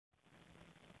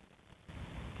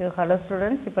Hello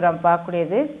students, இப்போ நம்ம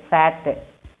பார்க்கக்கூடியது SAT.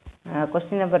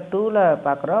 Question number 2ல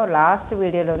பார்க்குறோம். Last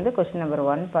வீடியோவில் வந்து question number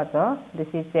 1 பார்த்தோம். This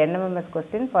is NMMS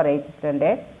question for 8th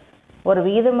standard. ஒரு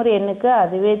விகிதமுறு எண்ணுக்கு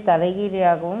அதுவே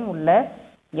தலைகீழியாகவும் உள்ள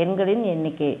எண்களின்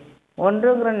எண்ணிக்கை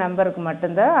ஒன்றுங்கிற நம்பருக்கு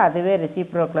மட்டும்தான் அதுவே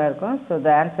ரெசிப்ரோக்கலாக இருக்கும். So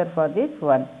the answer for this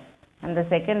 1. And the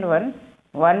second one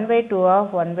 1/2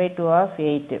 of 1/2 of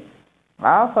 8.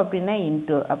 Of அப்படின்னா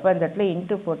இன்ட்டு, அப்போ அந்த இடத்துல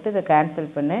இன்ட்டு போட்டு இதை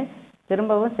கேன்சல் பண்ணு.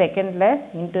 திரும்பவும் செகண்டில்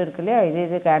இன்ட்டு இருக்கு இல்லையா,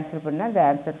 இது கேன்சல் பண்ணால் the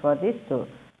answer for this 2.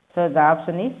 So the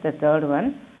option is the third one.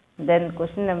 Then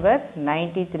question number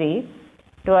 93.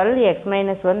 12x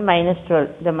minus 1 minus 12.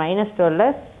 இந்த மைனஸ் 12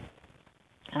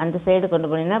 அந்த சைடு கொண்டு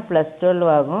போனீங்கன்னா ப்ளஸ்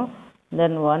 12 ஆகும்.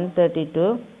 Then 132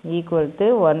 equal to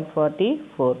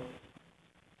 144.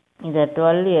 இந்த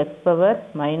 12x power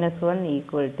minus 1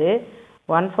 equal to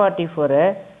 144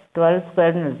 12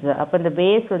 ஸ்கொயர்னு இருக்குது. அப்போ இந்த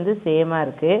பேஸ் வந்து சேமாக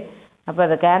இருக்குது. அப்போ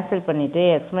அதை கேன்சல் பண்ணிவிட்டு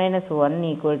X minus 1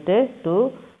 equal to 2.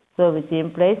 So which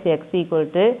implies X equal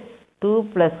to 2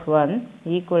 + 1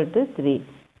 equal to 3.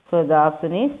 So the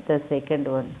option is the second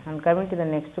one. And coming to the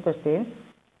next question.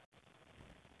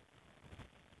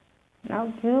 Now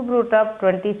cube root of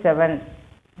 27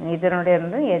 இதனுடைய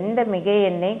எந்த மிகை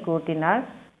எண்ணை கூட்டினால்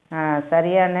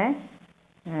சரியான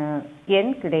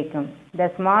எண் கிடைக்கும். The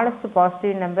smallest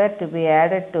positive number to be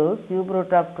added to cube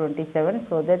root of 27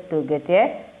 so that to get a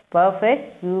perfect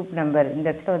cube number. இந்த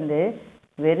இடத்துல வந்து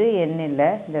வெறும் எண் இல்லை,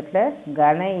 இந்த இடத்துல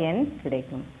கன எண்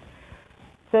கிடைக்கும்.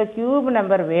 ஸோ கியூப்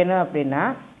நம்பர் வேணும் அப்படின்னா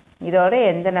இதோட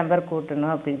எந்த நம்பர்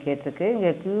கூட்டணும் அப்படின்னு கேட்டிருக்கு.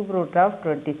 இங்கே cube root of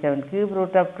 27. Cube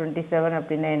root of 27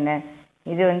 அப்படின்னா என்ன?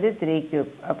 இது வந்து 3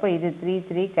 கியூப். அப்போ இது 3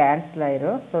 3 கேன்சல்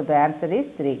ஆயிரும். So the answer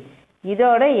is 3.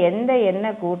 இதோட எந்த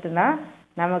எண்ணை கூட்டினா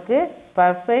நமக்கு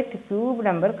பர்ஃபெக்ட் கியூப்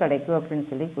நம்பர் கிடைக்கும் அப்படின்னு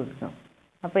சொல்லி கொடுத்தோம்.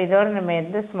 அப்போ இதோட நம்ம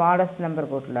எந்த ஸ்மாலஸ்ட்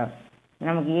நம்பர் கூட்டலாம்?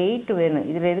 நமக்கு 8 வேணும்.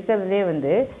 இதில் இருக்கிறதுலே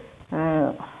வந்து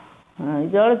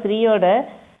இதோட 3யோட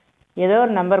ஏதோ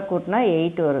ஒரு நம்பர் கூட்டினா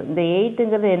 8 வரும். இந்த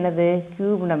 8ங்கிறது என்னது?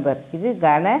 Cube number. இது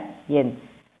கன எண்.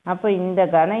 அப்போ இந்த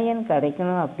கன எண்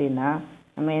கிடைக்கணும் அப்படின்னா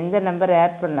நம்ம எந்த நம்பர்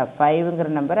ஆட் பண்ணலாம்? 5ங்கிற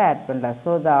நம்பரை ஆட் பண்ணலாம்.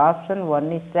 So the option 1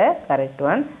 is the correct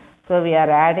one. So we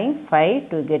are adding 5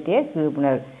 to get a cube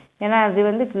number. ஏன்னா அது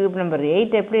வந்து கியூப் நம்பர்.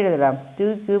 8 எப்படி எழுதலாம்?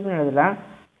 2 கியூப்னு எழுதலாம்.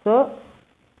 ஸோ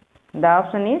இந்த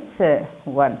ஆப்ஷன் இஸ்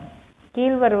 1.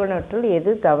 கீழ்வருவனவற்றுள்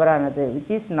எது தவறானது?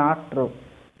 Which is not true.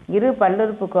 இரு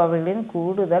பல்லுறுப்புக்கோவைகளின்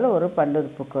கூடுதல் ஒரு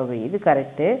பல்லுறுப்புக்கோவை, இது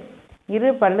கரெக்டு. இரு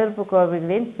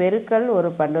பல்லுறுப்புக்கோவைகளின் பெருக்கல் ஒரு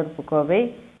பல்லுறுப்புக்கோவை,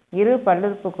 இரு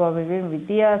பல்லுறுப்புக்கோவைகளின்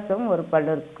வித்தியாசம் ஒரு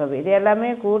பல்லுறுப்புக்கோவை. இது எல்லாமே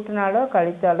கூட்டினாலோ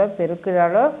கழித்தாலோ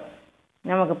பெருக்கினாலோ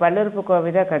நமக்கு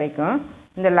பல்லுறுப்புக்கோவை தான் கிடைக்கும்.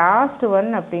 இந்த லாஸ்ட் ஒன்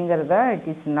அப்படிங்கிறது தான்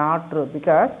it is not true.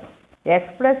 Because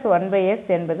X plus 1/x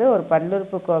என்பது ஒரு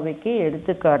பல்லுறுப்புக்கோவைக்கு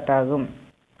எடுத்துக்காட்டாகும்.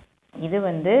 இது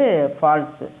வந்து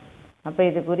ஃபால்ஸு. அப்போ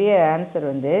இதுக்குரிய ஆன்சர்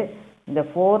வந்து இந்த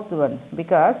 4th ஒன்.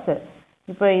 பிகாஸ்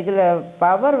இப்போ இதில்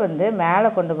பவர் வந்து மேலே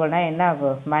கொண்டு போனால் என்ன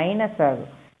ஆகும்? மைனஸ்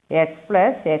ஆகும். எக்ஸ்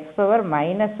ப்ளஸ் எக்ஸ் பவர்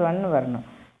 -1 வரணும்.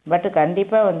 பட்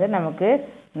கண்டிப்பாக வந்து நமக்கு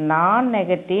நான்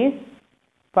நெகட்டிவ்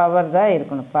பவர் தான்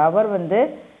இருக்கணும். பவர் வந்து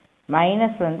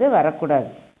மைனஸ் வந்து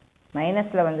வரக்கூடாது.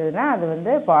 மைனஸில் வந்ததுன்னா அது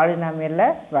வந்து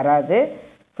பாலினாமியலில் வராது.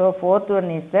 So 4th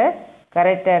one is the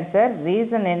correct answer.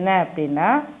 Reason என்ன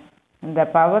அப்படின்னா இந்த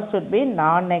பவர் சுட் பி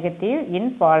நான் நெகட்டிவ் இன்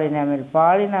பாலினாமியல்.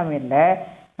 பாலினாமியலில்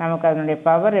நமக்கு அதனுடைய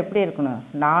பவர் எப்படி இருக்கணும்?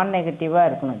 நான் நெகட்டிவாக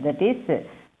இருக்கணும். தட் இஸ்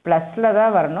ப்ளஸில்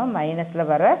தான் வரணும்,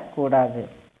 மைனஸில் வரக்கூடாது.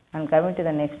 And coming to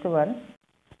the next one.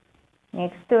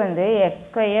 Next வந்து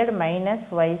x²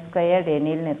 - y²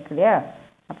 எண்ணில்னு இருக்கு இல்லையா.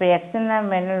 அப்போ எக்ஸ்ன்னு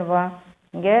நம்ம என்ன எழுதுவோம்?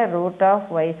 இங்கே ரூட்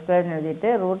ஆஃப் y²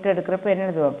 எழுதிட்டு ரூட் எடுக்கிறப்ப என்ன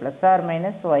எழுதுவோம்? +or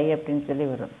 - y அப்படின்னு சொல்லி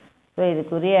வரும். ஸோ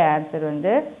இதுக்குரிய ஆன்சர்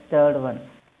வந்து 3rd ஒன்.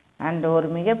 அண்ட் ஒரு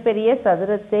மிகப்பெரிய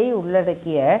சதுரத்தை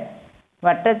உள்ளடக்கிய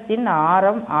வட்டத்தின்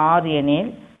ஆரம் r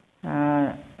எனில்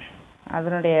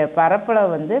அதனுடைய பரப்பளவு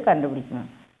வந்து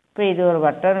கண்டுபிடிக்கணும். இப்போ இது ஒரு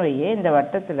வட்டம் வையே, இந்த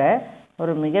வட்டத்தில்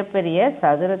ஒரு மிகப்பெரிய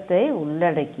சதுரத்தை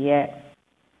உள்ளடக்கிய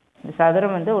இந்த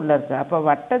சதுரம் வந்து உள்ள இருக்கு. அப்போ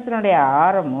வட்டத்தினுடைய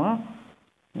ஆரமும்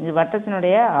இது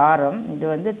வட்டத்தினுடைய ஆரம் இது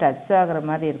வந்து டச் ஆகிற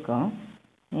மாதிரி இருக்கும்.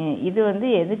 இது வந்து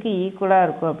எதுக்கு ஈக்குவலாக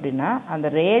இருக்கும் அப்படின்னா அந்த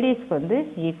ரேடியஸ்க்கு வந்து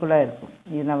ஈக்குவலாக இருக்கும்.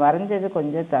 இது நான் வரைஞ்சது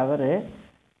கொஞ்சம் தவறு,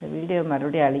 இந்த வீடியோ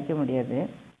மறுபடியும் அழிக்க முடியாது.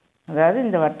 அதாவது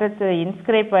இந்த வட்டத்தை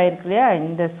இன்ஸ்கிரைப் ஆகிருக்கு இல்லையா,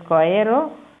 இந்த ஸ்கொயரும்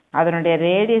அதனுடைய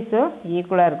ரேடியஸும்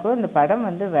ஈக்குவலாக இருக்கும். இந்த படம்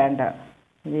வந்து வேண்டாம்,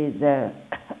 இது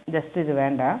ஜஸ்ட் இது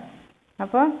வேண்டாம்.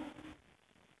 அப்போ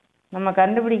நம்ம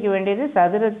கண்டுபிடிக்க வேண்டியது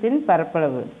சதுரத்தின்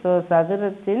பரப்பளவு. ஸோ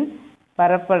சதுரத்தின்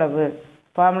பரப்பளவு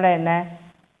ஃபார்முலா என்ன?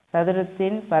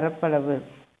 சதுரத்தின் பரப்பளவு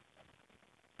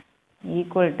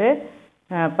ஈக்குவல் டு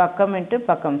பக்கம் இன்ட்டு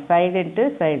பக்கம், சைடு இன்ட்டு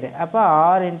சைடு. அப்போ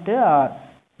r into r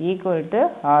equal to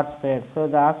r². So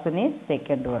the option is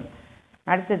second one.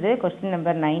 அடுத்தது question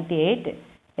number 98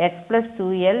 x plus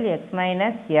 2l x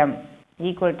minus m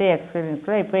equal to x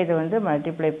இப்போ இது வந்து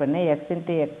மல்டிப்ளை பண்ணு x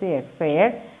into x x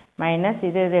squared minus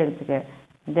இது எடுத்துக்க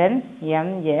தென்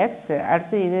mx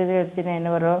அடுத்து இது எடுத்துனா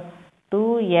என்ன வரும்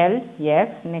 2lx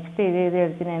நெக்ஸ்ட் இது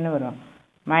எடுத்துனா என்ன வரும்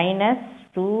மைனஸ்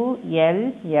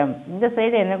 2lm இந்த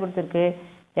சைடு என்ன கொடுத்துருக்கு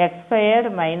x squared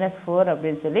minus 4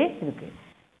 அப்படின்னு சொல்லி இருக்கு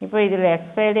இப்போ இதில் x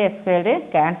squared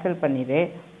கேன்சல் பண்ணிடு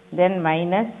தென்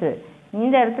மைனஸ்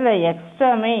இந்த இடத்துல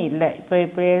எக்ஸ்ட்ராமே இல்லை இப்போ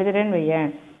இப்படி எழுதுறேன்னு வையேன்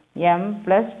m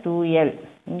plus 2l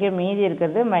இங்கே மீதி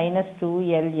இருக்கிறது minus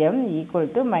 2lm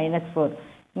equal to minus 4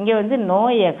 இங்கே வந்து நோ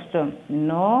எக்ஸ்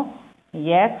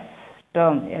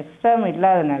டேர்ம்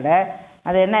இல்லாதனால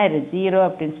அது என்ன ஆயிடுது 0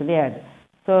 அப்படின்னு சொல்லி ஆயிடுது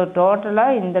ஸோ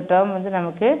டோட்டலாக இந்த டேர்ம் வந்து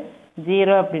நமக்கு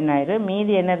 0 அப்படின்னு ஆயிடும்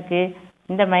மீதி என்ன இருக்குது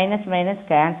இந்த மைனஸ் மைனஸ்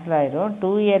கேன்சல் ஆயிடும்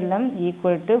 2lm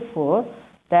equal to 4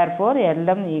 therefore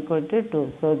lm equal to 2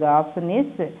 so the option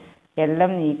is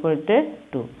lm equal to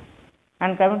 2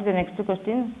 and coming to the next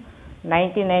question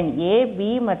 99 a b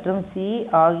மற்றும் c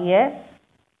ஆகிய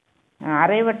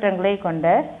அரைவட்டங்களை கொண்ட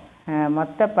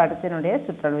மொத்த படத்தினுடைய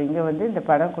சுற்றளவு இங்கே வந்து இந்த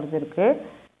படம் கொடுத்துருக்கு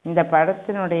இந்த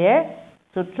படத்தினுடைய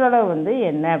சுற்றளவு வந்து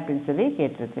என்ன அப்படின்னு சொல்லி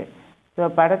கேட்டிருக்கு ஸோ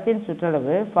படத்தின்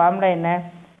சுற்றளவு ஃபார்முலா என்ன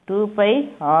 2 pi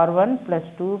r1 plus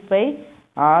 2 pi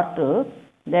r2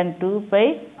 then 2 pi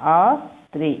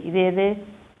r3 இது எது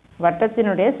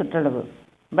வட்டத்தினுடைய சுற்றளவு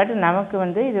பட் நமக்கு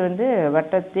வந்து இது வந்து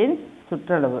வட்டத்தின்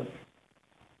சுற்றளவு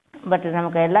பட்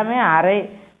நமக்கு எல்லாமே அரை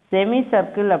செமி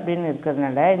சர்க்கிள் அப்படின்னு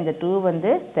இருக்கிறதுனால இந்த 2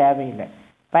 வந்து தேவையில்லை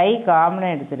பை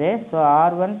காமனாக எடுத்துரு so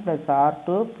r1 plus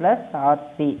r2 plus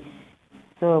r3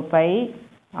 so by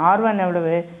r1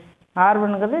 எவ்வளவு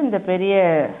r1ங்கிறது இந்த பெரிய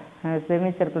செமி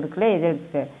சர்க்கிள் இருக்குல்ல இது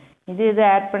எடுத்துக்க இது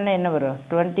ஆட் பண்ண என்ன வரும்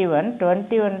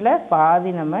 21ல்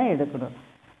பாதி நம்ம எடுக்கணும்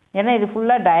ஏன்னா இது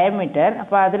ஃபுல்லாக டயமீட்டர்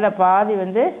அப்போ அதில் பாதி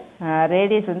வந்து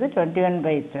ரேடியஸ் வந்து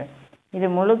 21/2 இது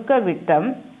முழுக்க விட்டம்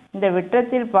இந்த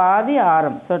விட்டத்தில் பாதி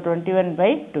ஆரம் ஸோ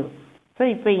 21/2 ஸோ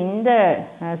இப்போ இந்த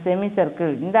செமி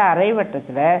சர்க்கிள் இந்த அரை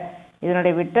வட்டத்தில்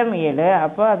இதனுடைய விட்டம் 7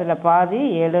 அப்போ அதில் பாதி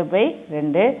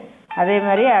 7/2 அதே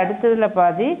மாதிரி அடுத்ததில்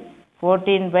பாதி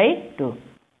 14/2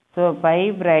 ஸோ பை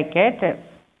ப்ராக்கெட்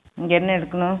இங்கே என்ன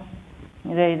எடுக்கணும்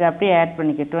இதை அப்படியே ஆட்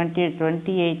பண்ணிக்க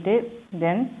 28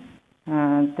 தென்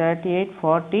 38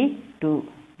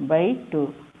 42/2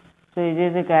 ஸோ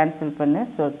இது கேன்சல் பண்ணு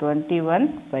ஸோ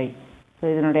 21/5 ஸோ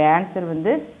இதனுடைய ஆன்சர்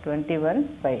வந்து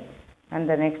 21/5 அண்ட்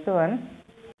த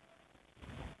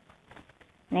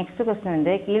நெக்ஸ்ட் கொஸ்டின்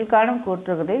வந்து கீழ்காணும்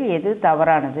கூற்றுகளில் எது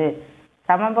தவறானது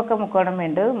சமபக்க முக்கோணம்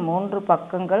என்று 3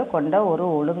 பக்கங்கள் கொண்ட ஒரு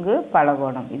ஒழுங்கு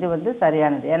பலகோணம் இது வந்து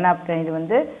சரியானது ஏன்னா அப்புறம் இது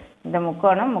வந்து இந்த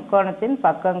முக்கோணத்தின்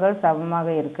பக்கங்கள் சமமாக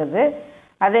இருக்குது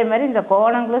அதே மாதிரி இந்த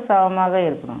கோணங்களும் சமமாக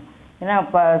இருக்கணும் ஏன்னா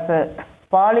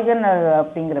பாலிகன்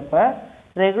அப்படிங்கிறப்ப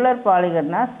ரெகுலர்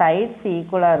பாலிகன்னா சைட்ஸ்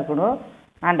ஈக்குவலாக இருக்கணும்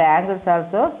and angles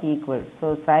also equal so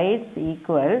sides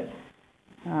equal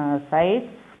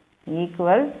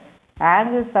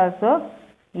angles also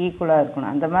ஈக்குவலாக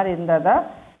இருக்கணும் அந்த மாதிரி இருந்தால் தான்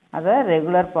அதை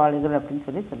ரெகுலர் பாலிகன் அப்படின்னு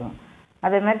சொல்லி சொல்லுவோம்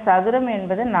அதே மாதிரி சதுரம்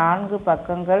என்பது 4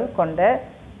 பக்கங்கள் கொண்ட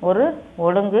ஒரு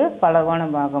ஒழுங்கு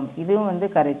பலகோணமாகும் இதுவும் வந்து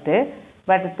கரெக்டு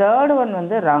பட் தேர்ட் ஒன்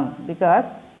வந்து ராங் பிகாஸ்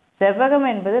செவ்வகம்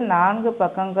என்பது 4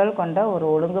 பக்கங்கள் கொண்ட ஒரு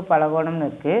ஒழுங்கு பலகோணம்னு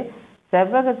இருக்குது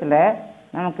செவ்வகத்தில்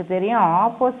நமக்கு தெரியும்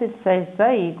ஆப்போசிட் சைட்ஸ்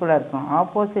தான் ஈக்குவலாக இருக்கும்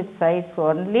opposite sides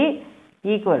only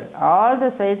equal all the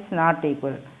sides not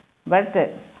equal but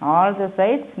all the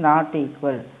sides not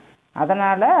equal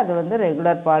அதனால் அது வந்து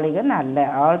ரெகுலர் பாலிகன் அல்ல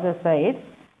all the sides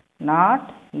not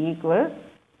equal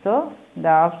so the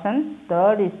option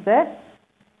third is the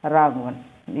wrong one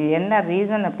இது என்ன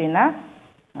reason அப்படின்னா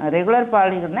regular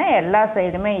பாலிகன்னா எல்லா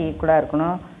சைடுமே ஈக்குவலாக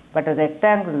இருக்கணும் பட்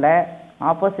ரெக்டாங்கிளில்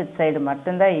ஆப்போசிட் சைடு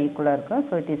மட்டும்தான் ஈக்குவலாக இருக்கும்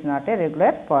so it is not a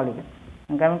regular polygon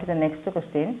coming to the next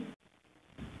question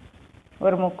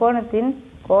ஒரு முக்கோணத்தின்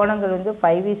கோணங்கள் வந்து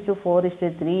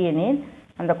 5:4:3 எனில்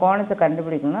அந்த கோணத்தை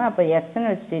கண்டுபிடிக்கணும் அப்போ எக்ஸ்ன்னு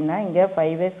வச்சிட்டிங்கன்னா இங்கே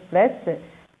 5x +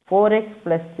 4x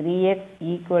 + 3x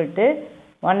equal to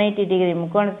 180 degree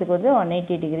முக்கோணத்துக்கு வந்து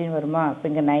 180 டிகிரின்னு வருமா அப்போ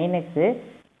இங்கே 9x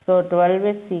so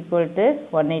 12x equal to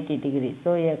 180 degree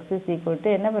so X is equal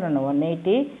to என்ன பண்ணணும்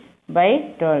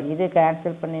 180/12 இது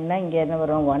கேன்சல் பண்ணிங்கன்னா இங்கே என்ன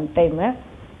வரும் 1 டைமு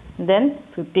தென்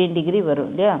 15 டிகிரி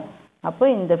வரும் இல்லையா அப்போ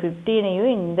இந்த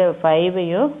 15ஐயும் இந்த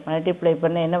 5ஐயும் மல்டிப்ளை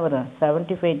பண்ண என்ன வரும்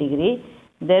 75 டிகிரி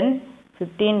தென்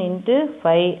 15 ×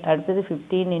 5 அடுத்தது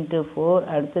 15 × 4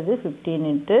 அடுத்தது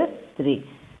 15 × 3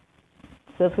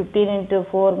 ஸோ 15 ×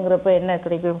 4ங்கிறப்ப என்ன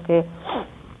கிடைக்கும்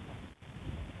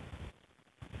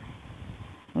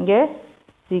இங்கே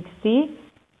 60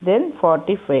 தென்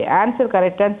 45 ஆன்சர்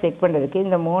கரெக்டானு செக் பண்ணுறதுக்கு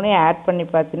இந்த 3ஐயும் ஆட் பண்ணி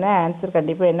பார்த்தீங்கன்னா ஆன்சர்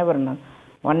கண்டிப்பாக என்ன வரணும்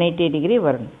 180 டிகிரி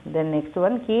வரும். தென் நெக்ஸ்ட்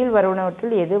ஒன், கீழ்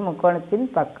வருவனவற்றில் எது முக்கோணத்தின்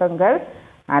பக்கங்கள்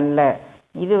அல்ல?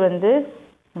 இது வந்து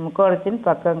முக்கோணத்தின்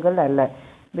பக்கங்கள் அல்ல.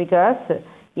 Because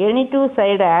any two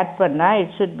side add பண்ணால்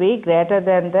it should be greater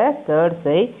than the third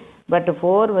side, but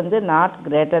 4 வந்து not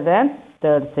greater than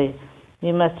third side.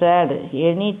 We must add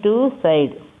any two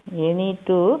side, any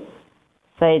two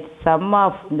side some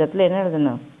of, இந்த இடத்துல என்ன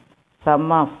எழுதணும்?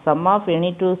 Some of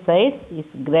any two sides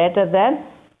is greater than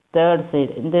third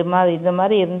side. இந்த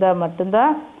மாதிரி இருந்தால்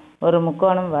மட்டும்தான் ஒரு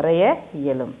முக்கோணம் வரைய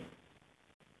இயலும்.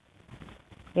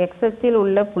 எக்ஸத்தில்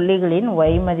உள்ள புள்ளிகளின்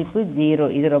y மதிப்பு 0.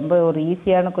 இது ரொம்ப ஒரு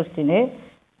ஈஸியான கொஸ்டின்.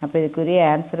 அப்போ இதுக்குரிய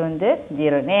ஆன்சர் வந்து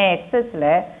 0. எக்ஸஸில்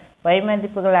y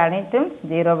மதிப்புகள் அனைத்தும்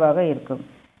 0வாக இருக்கும்.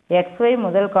 xy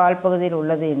முதல் கால் பகுதியில்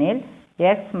உள்ளது எனில்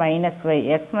x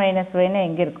மைனஸ் ஒய்னா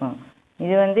எங்கே இருக்கும்?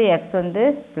 இது வந்து x வந்து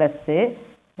ப்ளஸ்ஸு,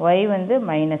 y வந்து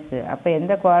மைனஸு. அப்போ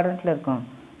எந்த குவாட்ரண்ட்டில் இருக்கும்?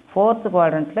 4th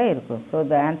குவாட்ரண்ட்டில் இருக்கும். So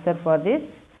the answer for this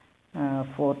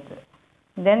 4th.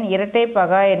 தென் இரட்டை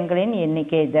பகா எண்களின்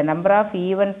எண்ணிக்கை, the number of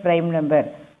even prime number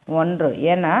 1.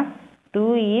 ஏன்னா 2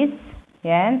 is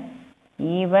an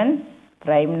even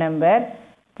prime number.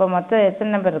 இப்போ மொத்தம் எத்தனை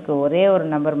நம்பர் இருக்குது? ஒரே ஒரு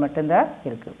நம்பர் மட்டும்தான்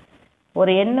இருக்குது.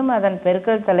 ஒரு எண்ணும் அதன்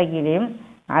பெருக்கல் தலைகீழையும்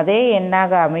அதே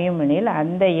எண்ணாக அமையும் எனில்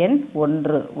அந்த எண்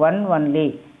 1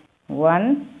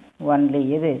 ஒன்லி.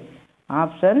 இது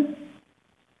ஆப்ஷன்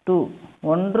 2,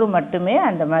 1 மட்டுமே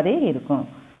அந்த மாதிரி இருக்கும்.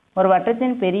 ஒரு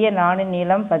வட்டத்தின் பெரிய நாணின்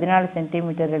நீளம் 14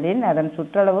 சென்டிமீட்டர்களில் அதன்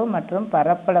சுற்றளவு மற்றும்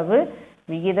பரப்பளவு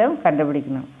விகிதம்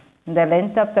கண்டுபிடிக்கணும். The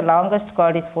length of the longest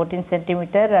chord is 14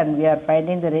 centimeter and we are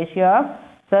finding the ratio of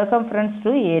circumference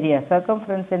to area.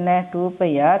 Circumference என்ன?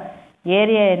 2πr.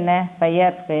 ஏரியா என்ன?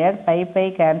 πr square. பை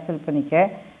கேன்சல் பண்ணிக்க.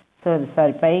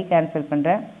 பை கேன்சல்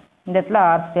பண்ணுறேன். இந்த இடத்துல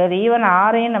ஆர் ஸ்கொயர். ஈவன்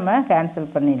ஆரையும் நம்ம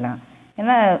கேன்சல் பண்ணிடலாம்,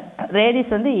 ஏன்னா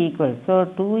radius வந்து ஈக்குவல். So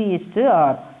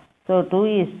 2:r. ஸோ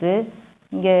 2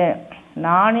 இங்கே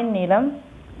நாணின் நீளம்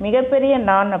மிகப்பெரிய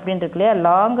நான் அப்படின்னு இருக்கு இல்லையா?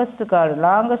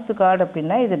 லாங்கஸ்ட் கார்டு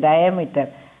அப்படின்னா இது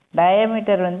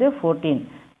டயமீட்டர் வந்து 14.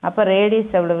 அப்போ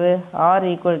ரேடியஸ் எவ்வளவு? R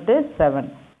equal to 7.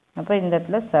 அப்போ இந்த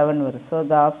இடத்துல 7 வரும். So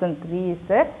the option 3 is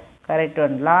the correct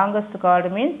one. Longest card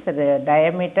means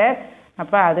diameter.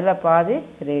 அப்போ அதில் பாதி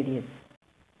ரேடியஸ்.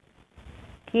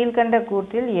 கீழ்கண்ட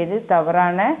கூற்றில் எது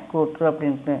தவறான கூற்று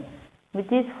அப்படின்ட்டு,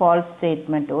 விச் இஸ் ஃபால்ஸ்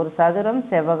ஸ்டேட்மெண்ட். ஒரு சதுரம்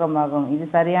செவ்வகமாகும், இது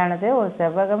சரியானது. ஒரு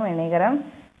செவ்வகம் இணைகரம்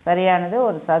சரியானது.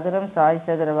 ஒரு சதுரம் சாய்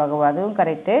சதுரமாகும், அதுவும்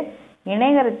கரெக்டு.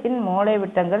 இணைகரத்தின் மூலை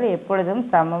விட்டங்கள் எப்பொழுதும்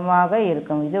சமமாக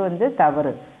இருக்கும், இது வந்து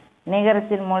தவறு.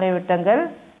 இணைகரத்தின் மூலை விட்டங்கள்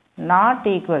நாட்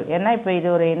ஈக்குவல். ஏன்னா இப்போ இது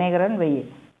ஒரு இணைகரம் வை,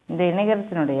 இந்த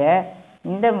இணைகரத்தினுடைய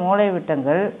இந்த மூலை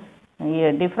விட்டங்கள்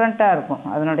டிஃப்ரெண்ட்டாக இருக்கும்,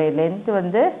 அதனுடைய லென்த்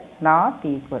வந்து நாட்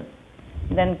ஈக்குவல்.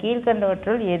 இதன்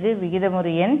கீழ்கண்டவற்றுள் எது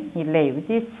விகிதமுறு எண் இல்லை?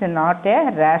 Which is not a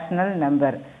rational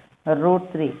number.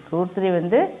 √3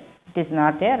 வந்து it is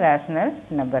not a rational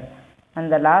number.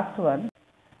 அந்த லாஸ்ட் ஒன்,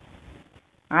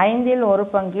 5 ஒரு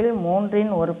பங்கில்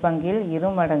 3 ஒரு பங்கில்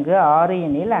 2 மடங்கு 6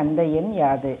 எனில் அந்த எண்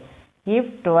யாது?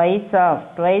 இஃப்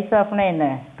ட்வைஸ் ஆஃப்னா என்ன?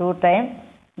 2 டைம்ஸ்.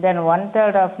 தென்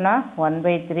 1/3 ஆஃப்னா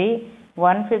 1/3,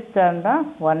 1/5 ஆஃப்னா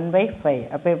 1/5.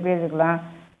 அப்போ எப்படி எடுக்கலாம்?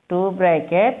 2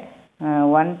 bracket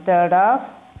 1/3 of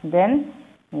then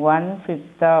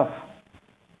 1/5 of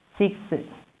 6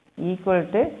 equal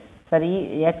to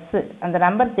x. அந்த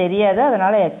நம்பர் தெரியாது,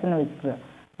 அதனால் எக்ஸ்ன்னு வச்சுக்கிறோம்.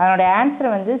 அதனுடைய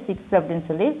ஆன்சர் வந்து 6 அப்படின்னு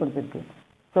சொல்லி கொடுத்துருக்கு.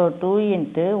 So 2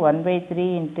 × 1/3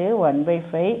 ×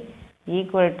 1/5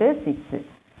 equal to 6.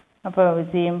 அப்போ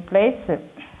விச் இம்ப்ளைஸ்,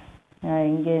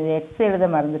 இங்கே எக்ஸ் எழுத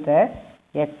மறந்துட்டேன்,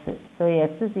 X. So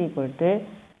X is equal to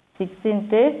 6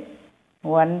 ×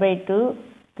 1/2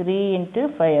 3 ×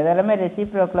 5. அதெல்லாமே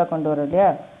ரெசிப்ரோக்கலாக கொண்டு வரும் இல்லையா?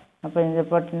 அப்போ இந்த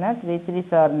போட்டிங்கன்னா 3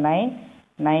 3s are 9,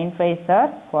 9 5s are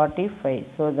 45.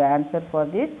 So the answer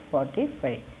for this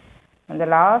 45. அந்த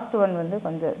லாஸ்ட் ஒன் வந்து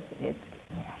கொஞ்சம்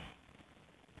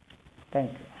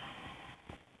தேங்க்யூ.